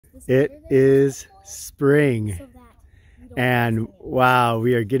It is spring, and wow,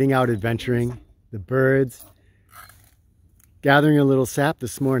 we are getting out adventuring, the birds, gathering a little sap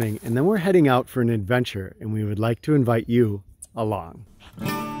this morning, and then we're heading out for an adventure, and we would like to invite you along.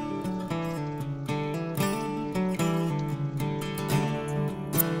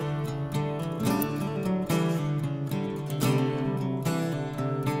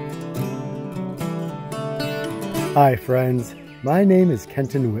 Hi friends, my name is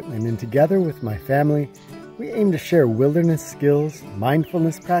Kenton Whitman, and together with my family, we aim to share wilderness skills,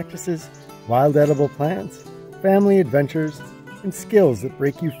 mindfulness practices, wild edible plants, family adventures, and skills that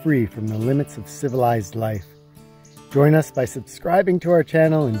break you free from the limits of civilized life. Join us by subscribing to our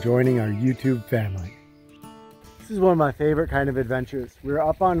channel and joining our YouTube family. This is one of my favorite kind of adventures. We're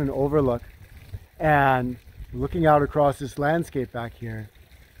up on an overlook and looking out across this landscape back here.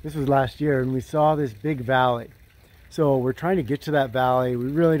 This was last year, and we saw this big valley. So we're trying to get to that valley. We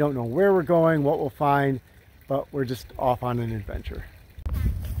really don't know where we're going, what we'll find, but we're just off on an adventure.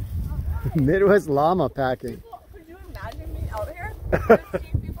 Midwest llama packing. Could you imagine me out here?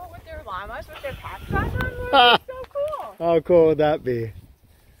 See people with their llamas with their backpacks on? It's so cool. How cool would that be?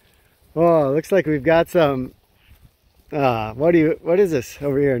 Oh, it looks like we've got some, what is this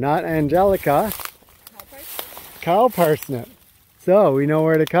over here? Not Angelica. Cow parsnip. So we know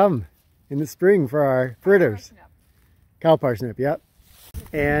where to come in the spring for our fritters. Cow parsnip, yep.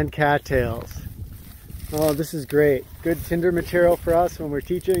 And cattails. Oh, this is great. Good tinder material for us when we're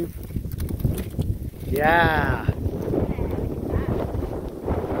teaching. Yeah.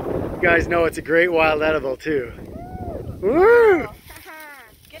 You guys know it's a great wild edible too. Woo!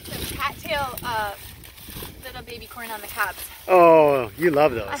 Get some cattail little baby corn on the cobs. Oh, you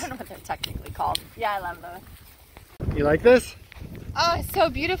love those. I don't know what they're technically called. Yeah, I love those. You like this? Oh, it's so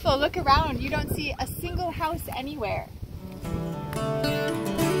beautiful. Look around. You don't see a single house anywhere.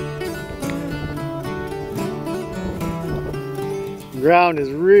 The ground is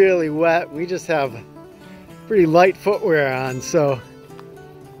really wet. We just have pretty light footwear on, so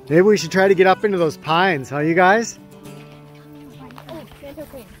maybe we should try to get up into those pines, huh, you guys? Oh, sandhill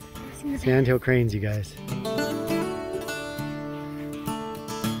cranes. Sandhill cranes, you guys.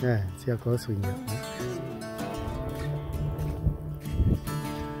 Yeah, see how close we can get.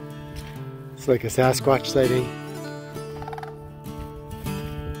 It's like a Sasquatch sighting.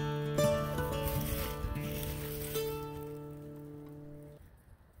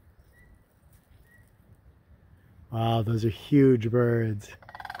 Wow, those are huge birds.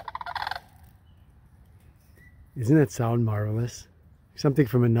 Isn't that sound marvelous? Something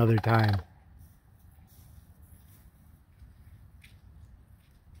from another time.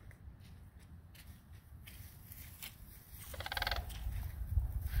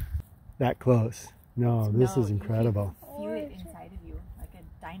 That close. No, this is incredible. Feel it inside of you, like a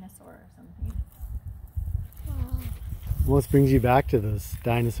dinosaur or something. Almost brings you back to those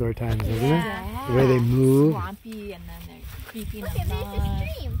dinosaur times, doesn't Yeah. it? The way they move. Swampy, and then they're creepy in the Look mud. at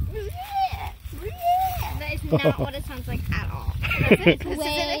this stream. That is not what it sounds like at all.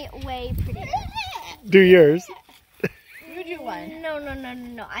 It's way prettier. Do yours. You do one.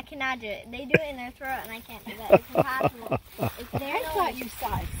 No. I cannot do it. They do it in their throat, and I can't do that. It's impossible. It's their I thought you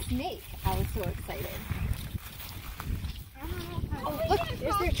saw a snake. I was so excited. Oh, look,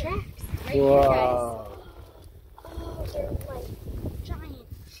 there's their tracks. Right here, guys. Wow. Oh, they're like giant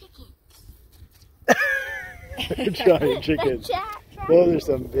chickens. Giant chickens. Those are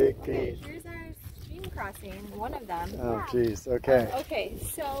some big teeth. Here's our stream crossing, one of them. Oh, jeez. Okay. Okay,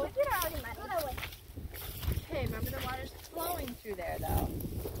 so... Okay, remember the water's flowing through there, though.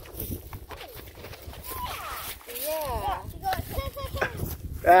 Yeah.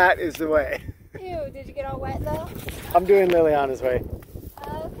 That is the way. Ew, did you get all wet, though? I'm doing Liliana's way.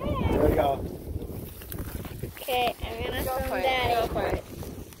 Okay. There we go. Okay, I'm gonna Go swim for it, daddy. go for it.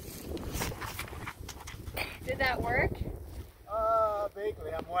 Did that work?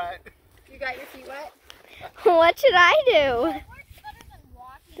 Vaguely, I'm wet. You got your feet wet? What should I do?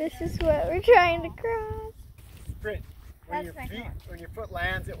 This is what we're trying to cross. Sprint. When your foot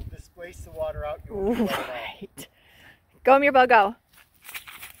lands, it will displace the water out. Right. Go, Mirabelle, go.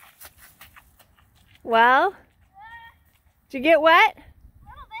 Well, did you get wet? A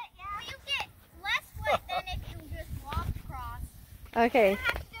little bit, yeah. You get less wet than if you just walk across. Okay, You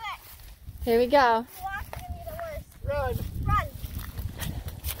have to do it. here we go. Walk is gonna be the worst. Run. Run.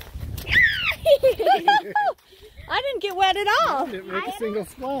 I didn't get wet at all. Didn't make a single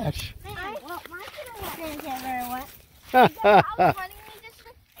splash. Well, my didn't get very wet. I was running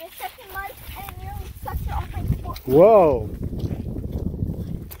in such a mud and it nearly sucked it off my foot. Whoa.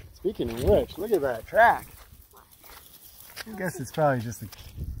 Speaking of which, look at that track. I guess it's probably just a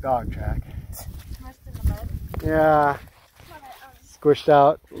dog track. Smushed in the mud. Yeah. Squished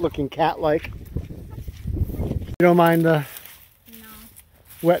out, looking cat-like. You don't mind the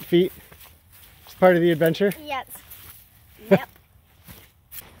wet feet? It's part of the adventure? Yes. Yep.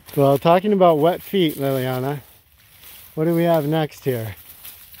 Well, talking about wet feet, Liliana, what do we have next here?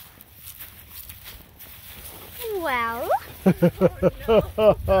 Well.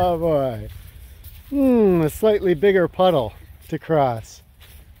 Oh boy. A slightly bigger puddle to cross.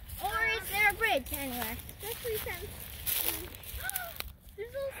 Or is there a bridge anywhere?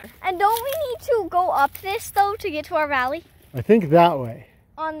 And don't we need to go up this though to get to our valley? I think that way.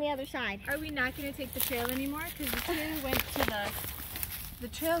 On the other side. Are we not going to take the trail anymore? Because the trail went to the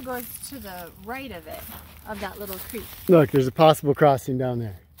trail goes to the right of it, of that little creek. Look, there's a possible crossing down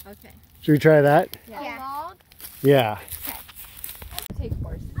there. Okay. Should we try that? Yeah. Log? Yeah. Okay. Take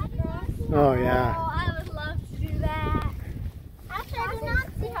horses across. Oh yeah. Oh, I would love to do that. Actually, I do not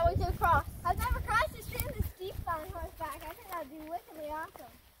see how we do cross. I've never crossed the stream this deep on horseback. I think that would be wickedly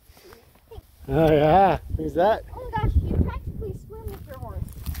awesome. Oh yeah. Who's that? Oh my gosh, you practically swim with your horse.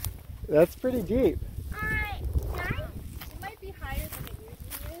 That's pretty deep. Alright, guys. It might be higher than it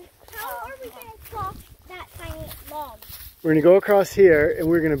usually is. How are we going to cross that tiny log? We're gonna go across here and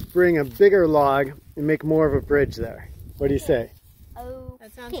we're gonna bring a bigger log and make more of a bridge there. What do you say? Oh,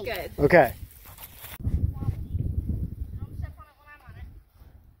 That sounds good. Okay. Don't step on it when I'm on it.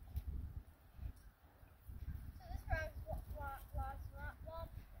 So this road,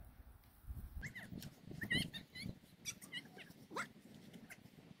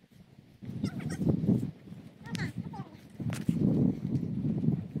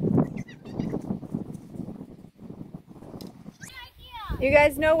 You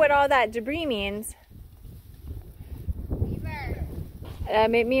guys know what all that debris means? Beaver.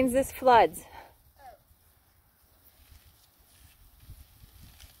 It means this floods.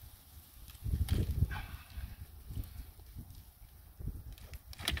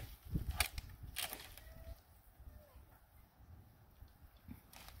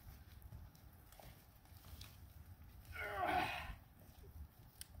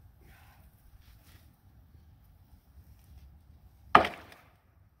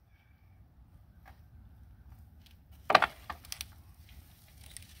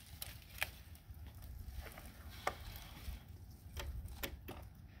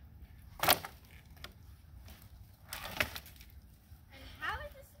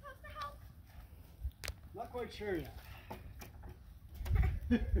 Not quite sure yet.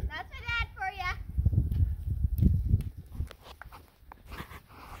 That's my dad for ya.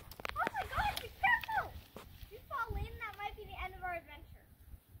 Oh my gosh, be careful! If you fall in, that might be the end of our adventure.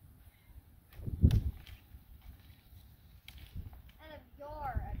 And of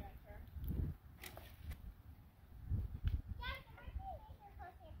your adventure. Dad, there might be an nature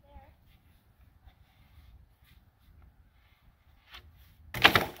crossing up there.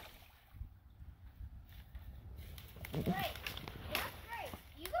 Great. That's great.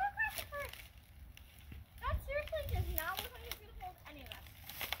 You go across it first. That seriously does not look like it's going to hold any of us.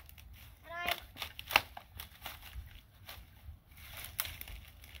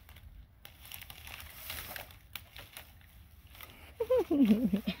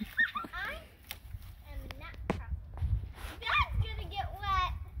 And I am not crossing. Dad's going to get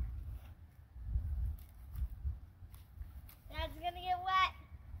wet. Dad's going to get wet.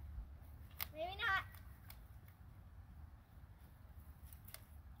 Maybe not.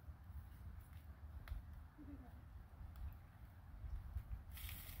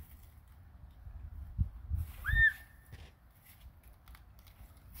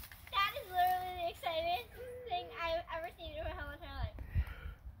 That is literally the excited thing I've ever seen in my whole entire life.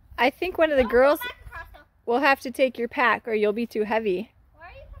 I think one of the Don't girls go back across, though. will have to take your pack or you'll be too heavy. Why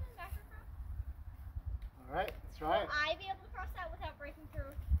are you coming back across? Alright, let's try it. Will I be able to cross that without breaking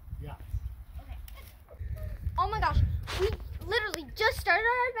through? Yeah. Okay. Oh my gosh, we literally just started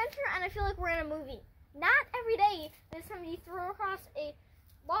our adventure and I feel like we're in a movie. Not every day does somebody throw across a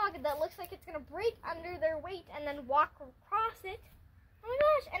log that looks like it's gonna break under their weight and then walk across it. Oh my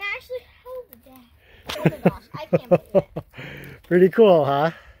gosh, and I actually held it down. Oh my gosh, I can't believe it. Pretty cool,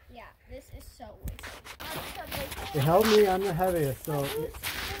 huh? Yeah, this is so wicked. It held me on the heaviest, so It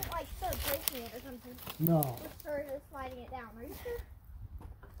didn't like start breaking it or something. no. Just started sliding it down. Are you sure?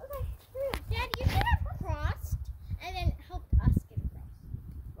 Okay, here we go. Dad, you should have crossed and then helped us get across.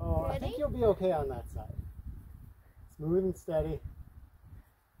 Oh, I think you'll be okay on that side. Smooth and steady.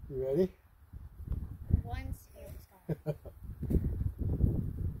 You ready? One scared star.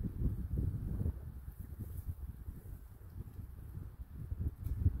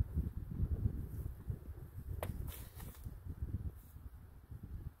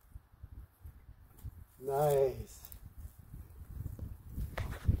 Nice.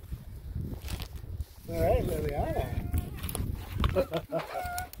 All right, Liliana.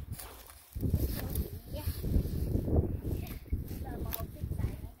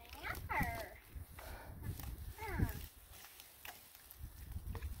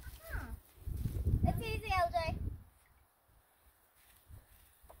 It's easy, LJ.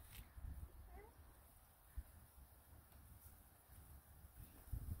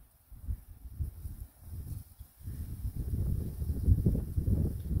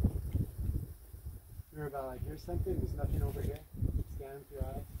 You're about like, here's something, there's nothing over here. Scan with your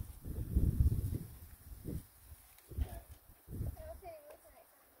eyes. Okay.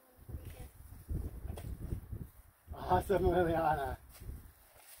 Awesome, Liliana.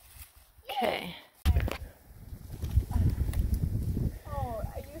 Okay. Oh,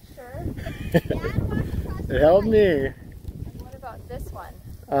 are you sure? It helped me. What about this one?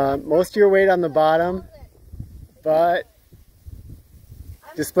 Most of your weight on the bottom, but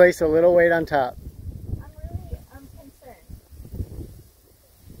displace a little weight on top. I'm concerned.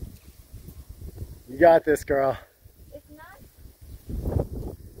 You got this, girl. If not,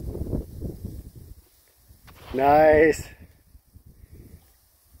 Nice.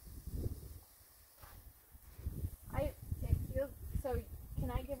 it feels, so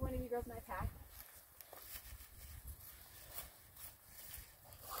can I give one of you girls my pack?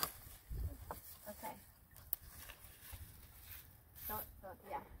 Okay. Don't,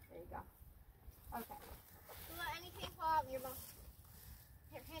 yeah, there you go. Okay. Don't let anything fall out of your mouth.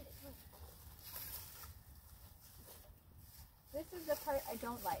 Here, hand it to me. This is the part I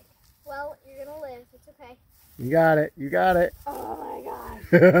don't like. Well, you're gonna live. It's okay. You got it. You got it. Oh my gosh.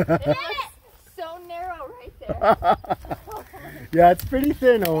 It looks so narrow right there. Yeah, it's pretty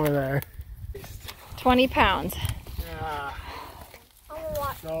thin over there. 20 pounds. Yeah. I'm gonna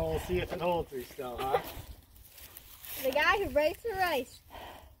watch. So we'll see if it holds me still, huh? The guy who breaks the ice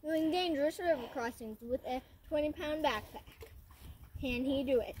doing dangerous river crossings with a 20-pound backpack. Can he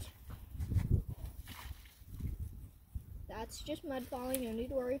do it? That's just mud falling, no need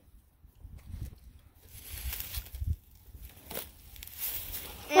to worry.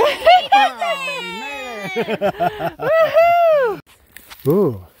 Woohoo!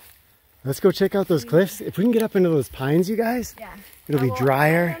 Ooh, let's go check out those cliffs. If we can get up into those pines, you guys, Yeah. it'll be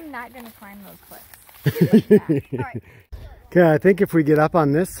drier. I'm not going to climb those cliffs. Alright. Okay, I think if we get up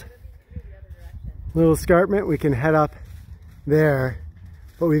on this little escarpment, we can head up there.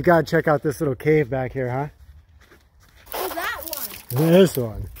 But we've got to check out this little cave back here, huh? Oh, that one. This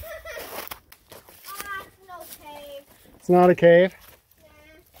one. Oh, that's no cave. It's not a cave.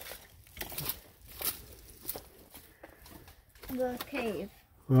 The cave.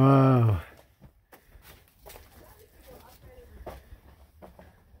 Wow.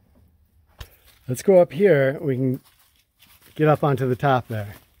 Let's go up here. We can get up onto the top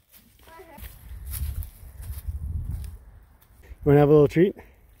there. Want to have a little treat?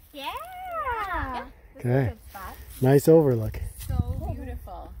 Yeah. This is a Okay. good spot. Nice overlook. So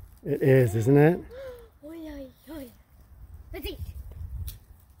beautiful. It is, isn't it? Let's eat.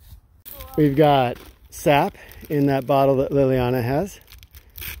 We've got sap in that bottle that Liliana has.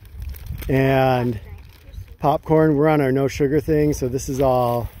 And popcorn. We're on our no sugar thing, so this is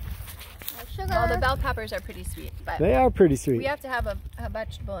all... No sugar. Well, the bell peppers are pretty sweet, but They are pretty sweet. we have to have a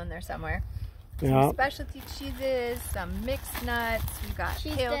vegetable in there somewhere. Yeah. Some specialty cheeses, some mixed nuts, we've got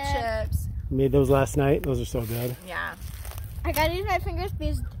Cheese kale dip. chips. Made those last night. Those are so good. Yeah. I gotta use my fingers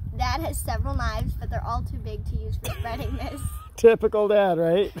because Dad has several knives, but they're all too big to use for spreading this. Typical dad,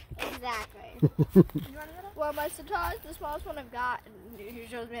 right? Exactly. Well, my sitar is the smallest one I've got, and he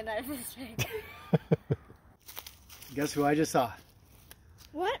shows me a knife this big. Guess who I just saw?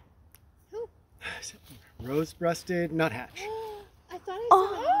 What? Who? Rose-breasted nuthatch. I thought I saw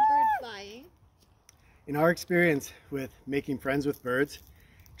a bird flying. In our experience with making friends with birds,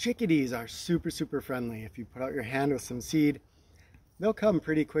 chickadees are super, super friendly. If you put out your hand with some seed, they'll come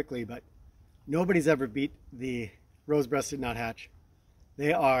pretty quickly, but nobody's ever beat the rose-breasted nuthatch.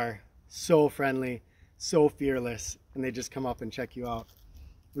 They are so friendly, so fearless, and they just come up and check you out.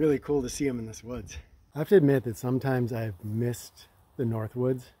 Really cool to see them in this woods. I have to admit that sometimes I've missed the North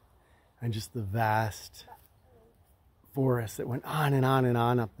Woods and just the vast forest that went on and on and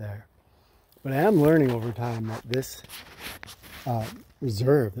on up there. But I am learning over time that this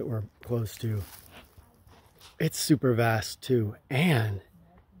reserve that we're close to, it's super vast too, and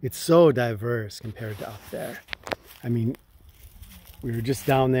it's so diverse compared to up there. I mean, we were just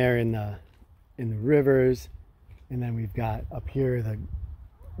down there in the rivers, and then we've got up here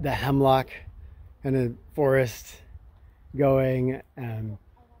the hemlock kind of forest going, and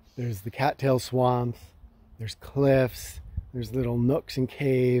There's the cattail swamps, there's cliffs, there's little nooks and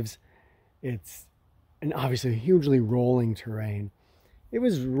caves. It's an obviously hugely rolling terrain. It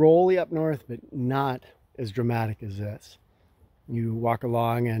was rolly up north, but not as dramatic as this. You walk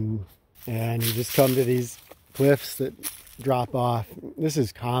along and you just come to these cliffs that drop off. This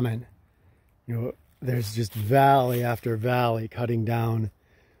is common. You know, there's just valley after valley cutting down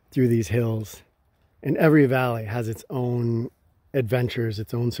through these hills. And every valley has its own adventures,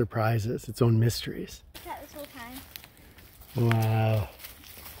 its own surprises, its own mysteries. That this whole time. Wow. No,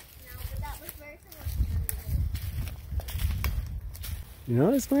 but that was very similar. You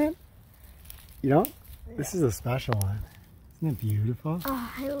know this plant? You know? This is a special one. Isn't it beautiful?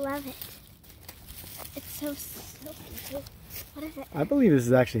 Oh, I love it. It's so silky. What is it? I believe this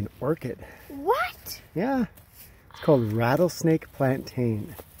is actually an orchid. What? Yeah. It's called rattlesnake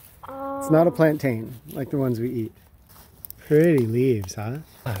plantain. Oh. It's not a plantain like the ones we eat. Pretty leaves, huh?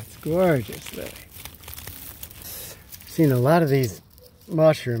 Oh, it's gorgeous, Lily. I've seen a lot of these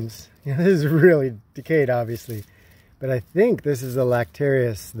mushrooms. You know, this is really decayed, obviously. But I think this is a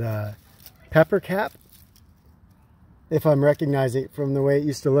Lactarius, the pepper cap. If I'm recognizing it from the way it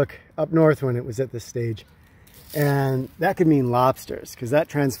used to look up north when it was at this stage. And that could mean lobsters, because that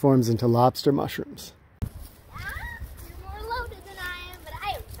transforms into lobster mushrooms. You're more loaded than I am, but I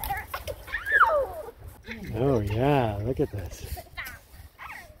am better. Oh yeah, look at this.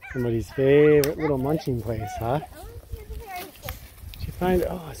 Somebody's favorite little munching place, huh? Did you find,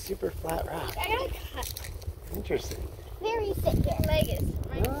 oh, a super flat rock. I got cut. Interesting. Very sick here. Leg is.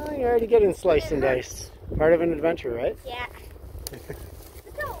 Oh, you're already getting sliced and diced. Part of an adventure, right? Yeah.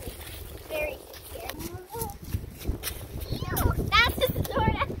 So, very sick here. Ew, that's just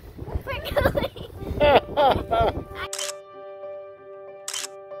sort of prickly.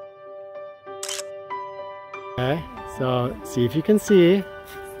 Okay, so see if you can see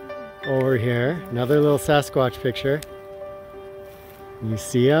over here, another little Sasquatch picture. You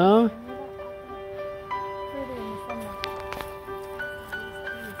see him?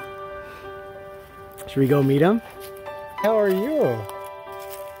 Should we go meet him? How are you?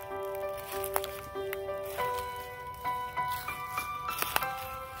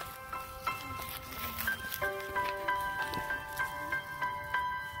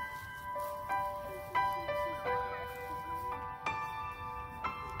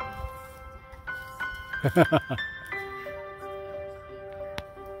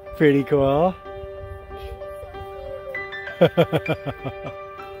 Pretty cool.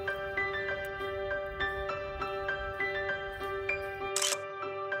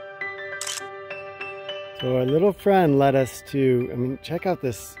 So our little friend led us to, check out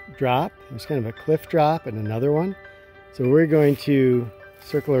this drop. There's kind of a cliff drop and another one. So we're going to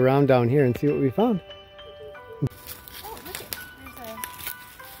circle around down here and see what we found. Oh, look at, there's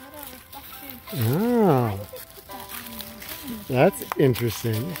a little reflection. Oh, that's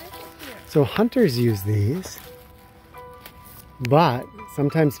interesting. So hunters use these, but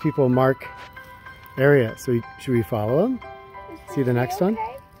sometimes people mark areas. So should we follow them? See the next one?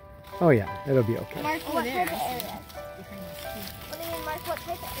 Oh yeah, it'll be okay. Mark what type of areas? What do you mean mark what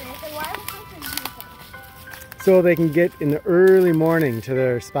type of areas? And why would hunters use them? So they can get in the early morning to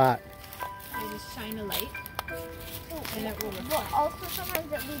their spot. You just shine a light and it will reflect. Well, also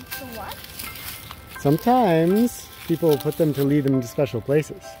sometimes it leads to what? Sometimes people put them to lead them to special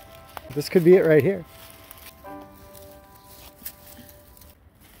places. This could be it right here.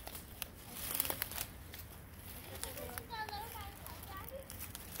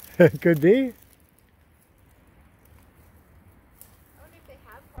 It could be. I wonder if they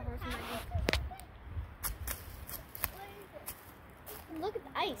have Look at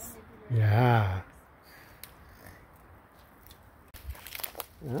the ice. Yeah.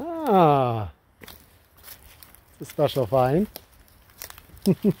 Ah. It's a special find.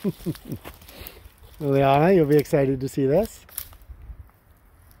 Liliana, you'll be excited to see this.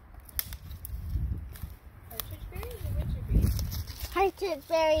 Partridge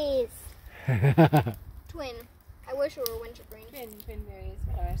berries. Twin. I wish it were wintergreen. Twin berries,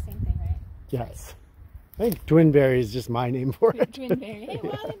 whatever, same thing, right? Yes. I think twinberry is just my name for it. Twin berry. Hey,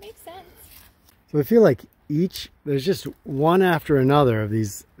 well, that makes sense. So I feel like there's just one after another of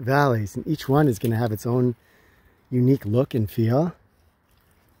these valleys, and each one is going to have its own unique look and feel.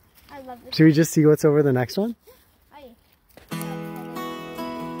 I love this. Should we just see what's over the next one? Aye.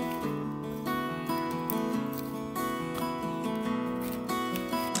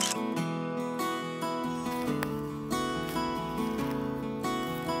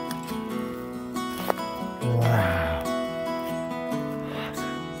 Wow.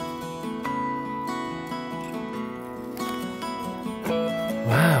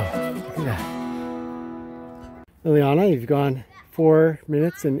 Wow. Liliana, you've gone 4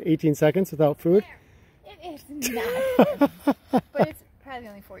 minutes and 18 seconds without food. It is not. But it's probably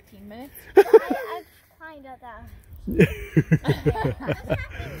only 14 minutes. I climbed up that.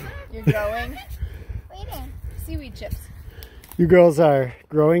 You're growing. Waiting. Seaweed chips. You girls are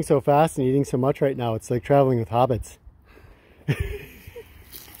growing so fast and eating so much right now. It's like traveling with hobbits.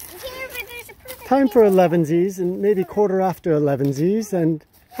 Time for 11sies and maybe quarter after 11sies and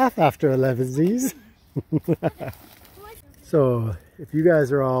half after 11sies. So if you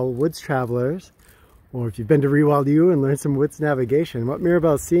guys are all woods travelers, or if you've been to ReWildU and learned some woods navigation, what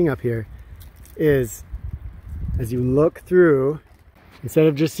Mirabelle's seeing up here is, as you look through, instead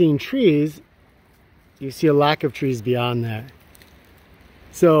of just seeing trees, you see a lack of trees beyond there.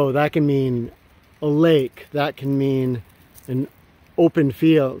 So that can mean a lake, that can mean an open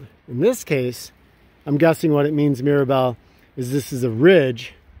field. In this case, I'm guessing what it means, Mirabelle, is this is a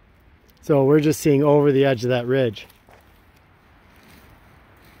ridge. So we're just seeing over the edge of that ridge.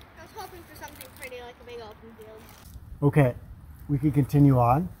 I was hoping for something pretty like a big open field. Okay, we could continue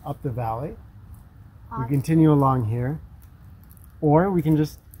on up the valley. We continue along here. Or we can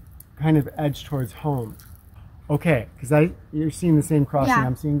just kind of edge towards home. Okay, because you're seeing the same crossing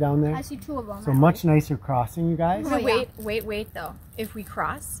I'm seeing down there. I see 2 of them. So much nicer crossing, you guys. So wait though. If we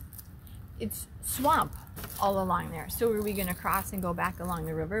cross, it's swamp all along there. So are we going to cross and go back along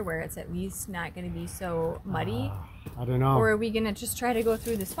the river where it's at least not going to be so muddy? I don't know. Or are we going to just try to go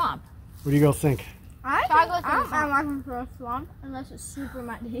through the swamp? What do you girls think? I'm walking through a swamp unless it's super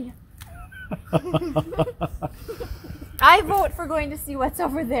muddy. I vote for going to see what's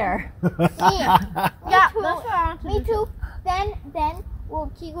over there. Yeah, me too. Then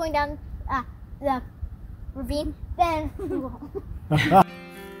we'll keep going down the ravine. Then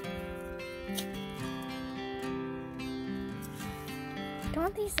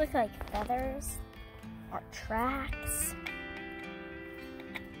don't these look like feathers or tracks?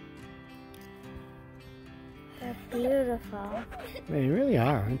 They're beautiful. They really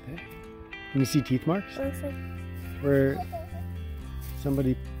are, aren't they? Can you see teeth marks? Looks like Where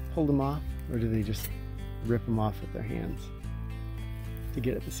somebody pulled them off? Or do they just rip them off with their hands to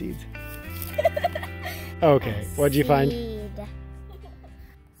get at the seeds? Okay, what'd you find?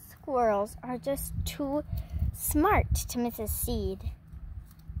 Squirrels are just too smart to miss a seed.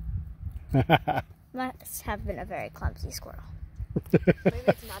 Must have been a very clumsy squirrel. Maybe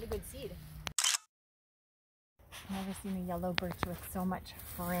it's not a good seed. Never seen a yellow birch with so much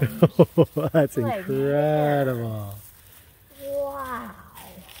fringe. Oh, that's incredible. Wow.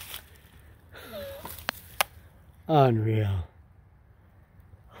 Unreal.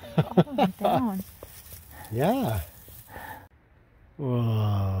 Oh, down. Yeah.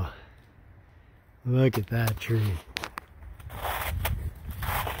 Whoa. Look at that tree.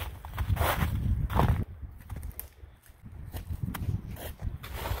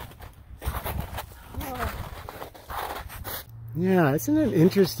 Yeah, isn't it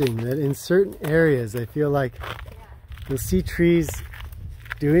interesting that in certain areas I feel like you'll see trees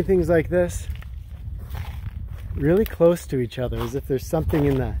doing things like this really close to each other, as if there's something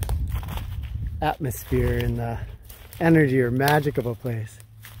in the atmosphere, in the energy or magic of a place.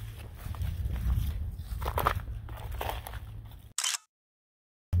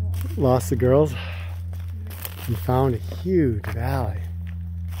 Lost the girls and found a huge valley.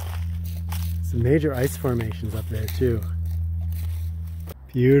 Some major ice formations up there too.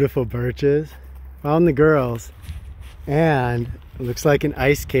 Beautiful birches. Found the girls, and it looks like an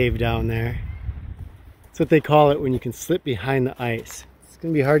ice cave down there. That's what they call it when you can slip behind the ice. It's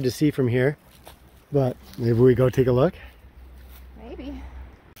gonna be hard to see from here, but maybe we go take a look. Maybe.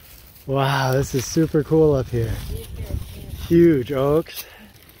 Wow, this is super cool up here. Huge oaks.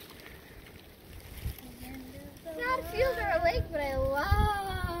 It's not a field or a lake, but I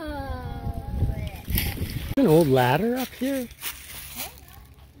love it. An old ladder up here.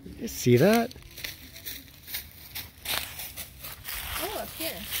 You see that? Oh, up here.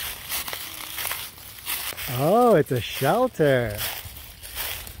 Oh, it's a shelter.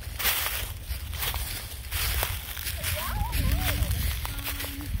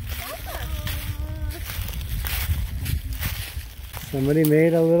 Somebody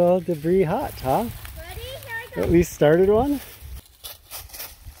made a little debris hut, huh? Ready? Here I go. At least started one?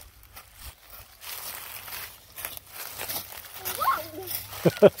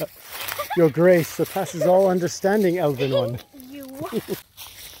 Whoa! Your grace surpasses all understanding, Elven one. You.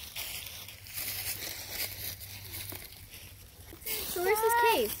 So where's this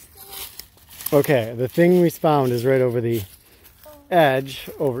cave? Okay, the thing we found is right over the edge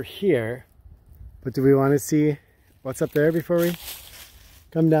over here. But do we want to see what's up there before we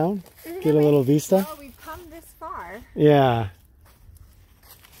come down? Get a little vista? Well, we've come this far. Yeah.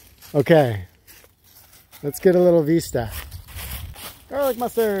 Okay. Let's get a little vista. Garlic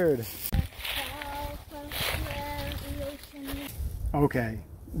mustard. Okay.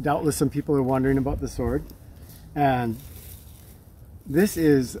 Doubtless some people are wondering about the sword. And this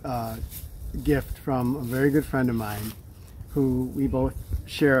is a gift from a very good friend of mine who we both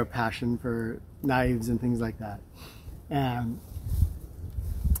share a passion for knives and things like that. And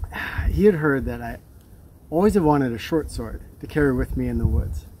he had heard that I always have wanted a short sword to carry with me in the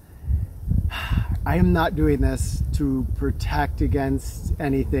woods. I am not doing this to protect against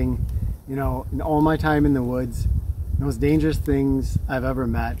anything. You know, in all my time in the woods, the most dangerous things I've ever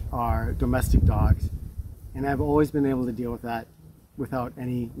met are domestic dogs. And I've always been able to deal with that without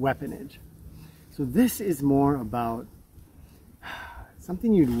any weaponage. So this is more about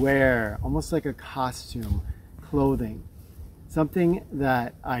something you'd wear, almost like a costume, clothing. Something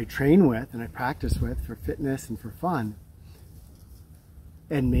that I train with and I practice with for fitness and for fun.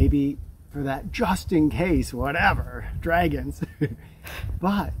 And maybe for that just in case, whatever, dragons.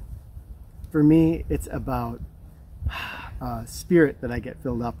 But for me, it's about a spirit that I get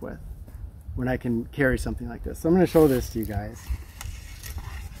filled up with when I can carry something like this. So I'm going to show this to you guys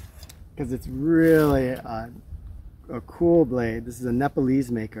because it's really a cool blade. This is a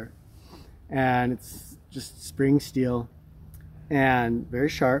Nepalese maker and it's just spring steel and very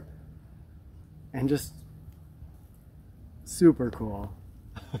sharp and just super cool.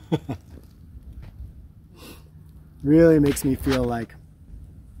 Really makes me feel like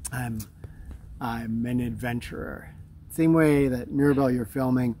I'm an adventurer. Same way that Mirabelle, you're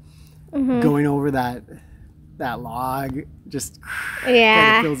filming, going over that log, just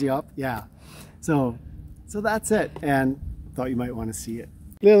kind of fills you up. Yeah. So that's it. And thought you might want to see it.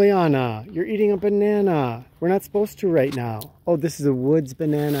 Liliana, you're eating a banana. We're not supposed to right now. Oh, this is a woods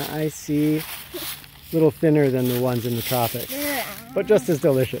banana. I see. A little thinner than the ones in the tropics, but just as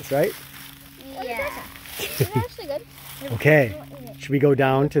delicious, right? Yeah. It's actually good. Okay. Should we go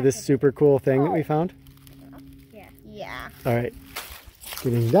down to this super cool thing that we found? Yeah. Yeah. All right.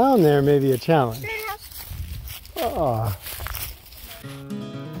 Getting down there may be a challenge. Oh.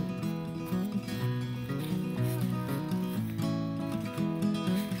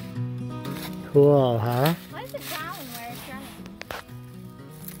 Cool, huh? Why is it brown where it's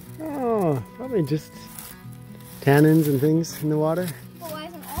running? Oh, probably just tannins and things in the water. Well, why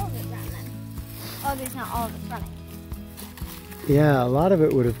isn't all of it brown then? Oh, there's not all of it running. Yeah, a lot of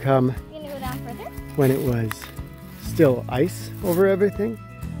it would have come You gonna go down further? when it was still ice over everything.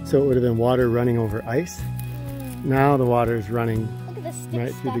 So it would have been water running over ice. Now the water is running Look at the sticks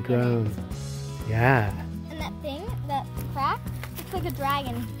right through the stuck in it. ground. Yeah. And that thing, that crack, looks like a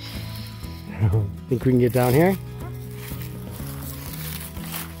dragon. Think we can get down here?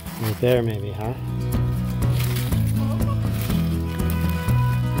 Right there maybe, huh?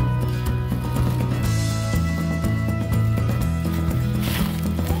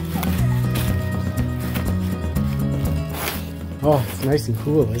 Oh, it's nice and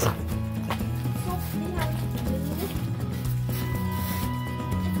cool, isn't it?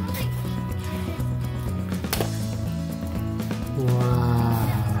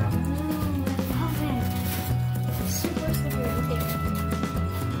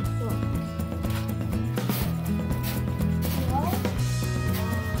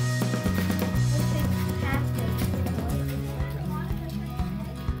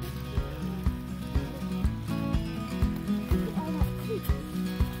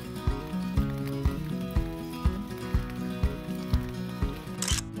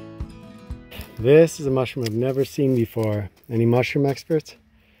 This is a mushroom I've never seen before. Any mushroom experts?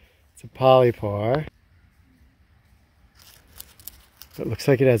 It's a polypore. It looks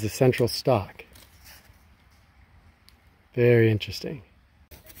like it has a central stalk. Very interesting.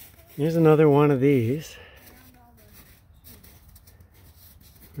 Here's another one of these.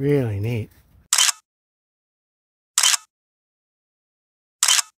 Really neat.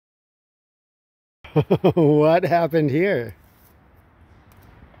 What happened here?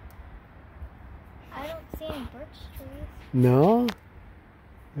 I don't see any birch trees. No?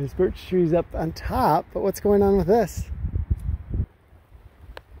 There's birch trees up on top, but what's going on with this?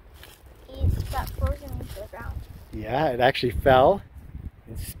 It's got frozen into the ground. Yeah, it actually fell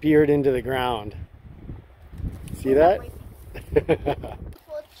and speared into the ground. See that?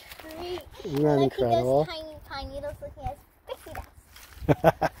 Full tree. Isn't that incredible? Those tiny pine needles looking as pixie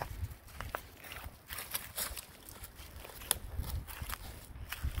dust.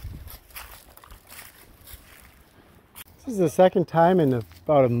 This is the second time in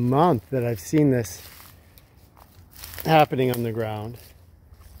about a month that I've seen this happening on the ground.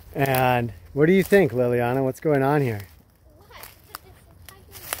 And What do you think, Liliana? What's going on here?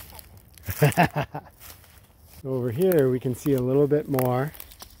 Over here we can see a little bit more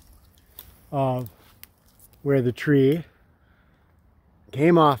of where the tree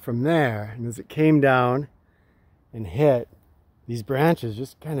came off from there, and as it came down and hit, these branches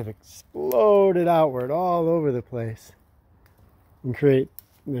just kind of exploded outward all over the place and create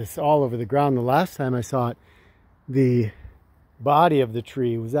this all over the ground. The last time I saw it, the body of the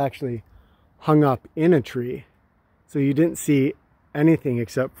tree was actually hung up in a tree, so you didn't see anything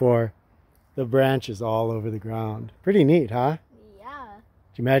except for the branches all over the ground. Pretty neat, huh? Yeah.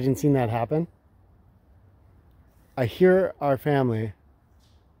 Could you imagine seeing that happen? I hear our family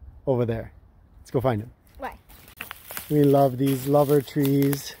over there. Let's go find them. Why? We love these lover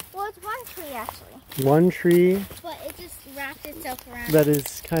trees. Well, it's one tree actually. One tree But it just wrapped itself around. that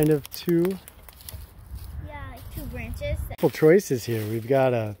is kind of two. Yeah, like two branches. Couple choices here. We've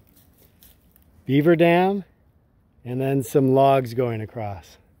got a beaver dam and then some logs going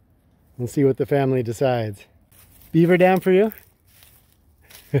across. We'll see what the family decides. Beaver dam for you?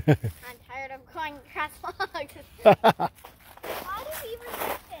 I'm tired of going across logs. Why do beavers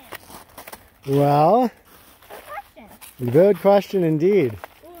do things? Well, Good question. good question indeed.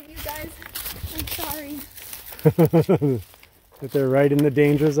 Oh, you guys, I'm sorry. That they're right in the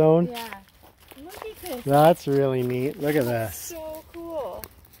danger zone. Yeah. Look at this. That's really neat. Look at this. So cool.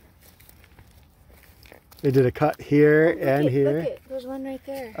 They did a cut here and Look here. it. There's one right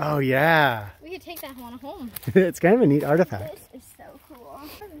there. Oh yeah. We could take that one home. It's kind of a neat artifact. This is so cool.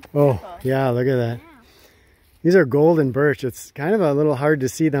 Oh yeah, look at that. Yeah. These are golden birch. It's kind of a little hard to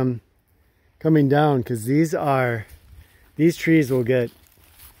see them coming down because these trees will get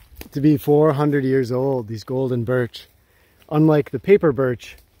to be 400 years old, these golden birch. Unlike the paper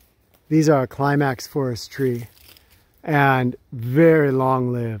birch, these are a climax forest tree and very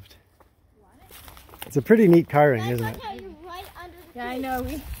long lived. It's a pretty neat carving, isn't it? Right under the Yeah, I know.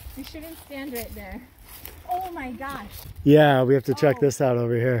 We shouldn't stand right there. Oh my gosh. Yeah, we have to check this out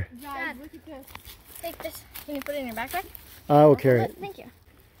over here. Dad, look at this. Take this. Can you put it in your backpack? I will carry it. Thank you.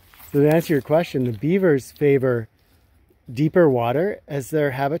 So to answer your question, the beavers favor deeper water as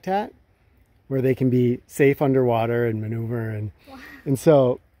their habitat, where they can be safe underwater and maneuver, and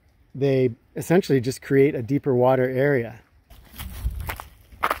so they essentially just create a deeper water area.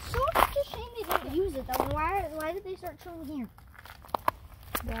 So much a shame they didn't use it though. Why did they start chewing here?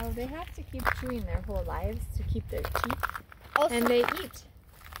 Well, they have to keep chewing their whole lives to keep their teeth, Oh, and they eat.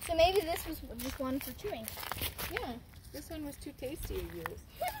 so maybe this was just one for chewing. Yeah, this one was too tasty to use.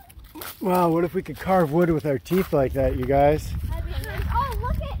 Wow, what if we could carve wood with our teeth like that, you guys? That'd be nice. Oh,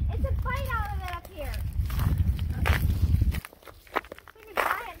 look it! It's a bite out of it up here. Like a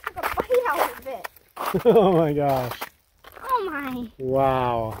giant took a bite out of it. Oh my gosh. Oh my.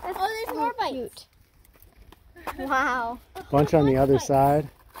 Wow. Oh, there's more bites. Wow. Bunch on the other side.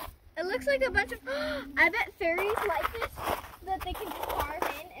 It looks like a bunch of. I bet fairies like this, that they can just carve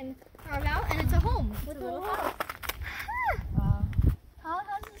in and carve out, and it's a home with a little house. Wow. How's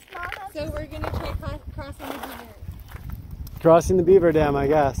a small house? So we're gonna try crossing the beaver. Crossing the beaver dam, I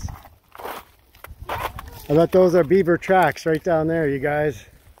guess. I bet those are beaver tracks right down there, you guys.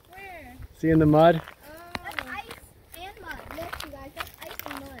 Where? See in the mud? That's ice and mud. Look, you guys, that's ice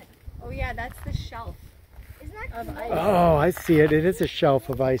and mud. Oh yeah, that's the shelf Isn't that of cool? ice. Oh, I see it. It is a shelf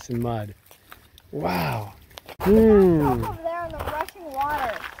of ice and mud. Wow. Over there in the rushing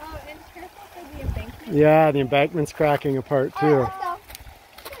water. Oh, and careful for the embankment. Yeah, the embankment's cracking apart too. Let's go.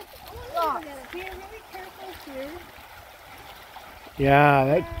 Be really careful here. Yeah,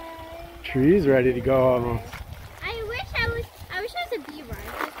 that tree's ready to go almost. I wish I was a beaver.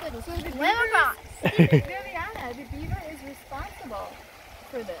 I just couldn't. So the Where am I? Liliana, the beaver is responsible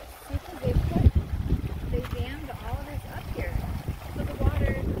for this because they dammed all of this up here, so the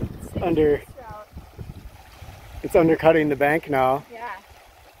water stays Under- this route. It's undercutting the bank now. Yeah.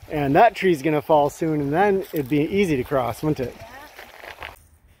 And that tree's gonna fall soon, and then it'd be easy to cross, wouldn't it? Yeah.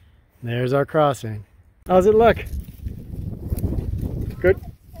 There's our crossing. How's it look? Good.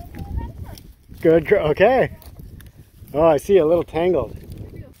 Good. Okay. Oh, I see a little tangled.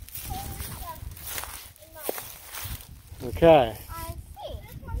 Okay. I see.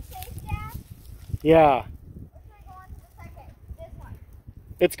 This one's safe, Dad. Yeah, Let's go on to the second. This one.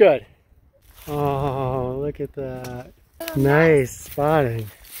 it's good. Oh, look at that. Nice spotting.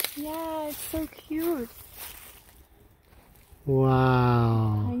 Yeah, it's so cute.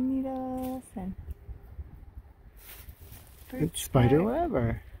 Wow. I need a fin. It's spider web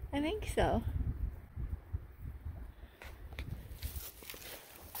or? I think so.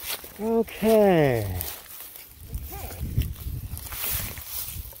 Okay.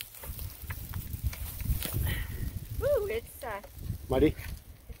 Muddy?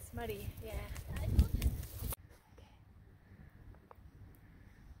 It's muddy, yeah.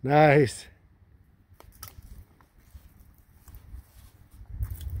 Nice.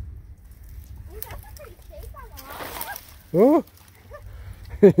 Oh,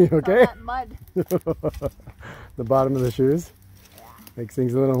 you okay? That mud. The bottom of the shoes makes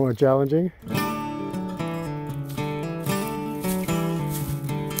things a little more challenging.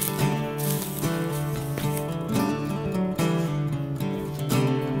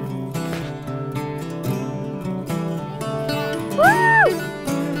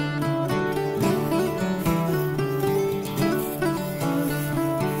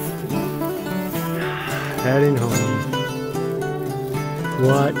 Heading home.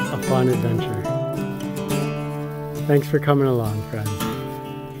 What a fun adventure. Thanks for coming along, friends.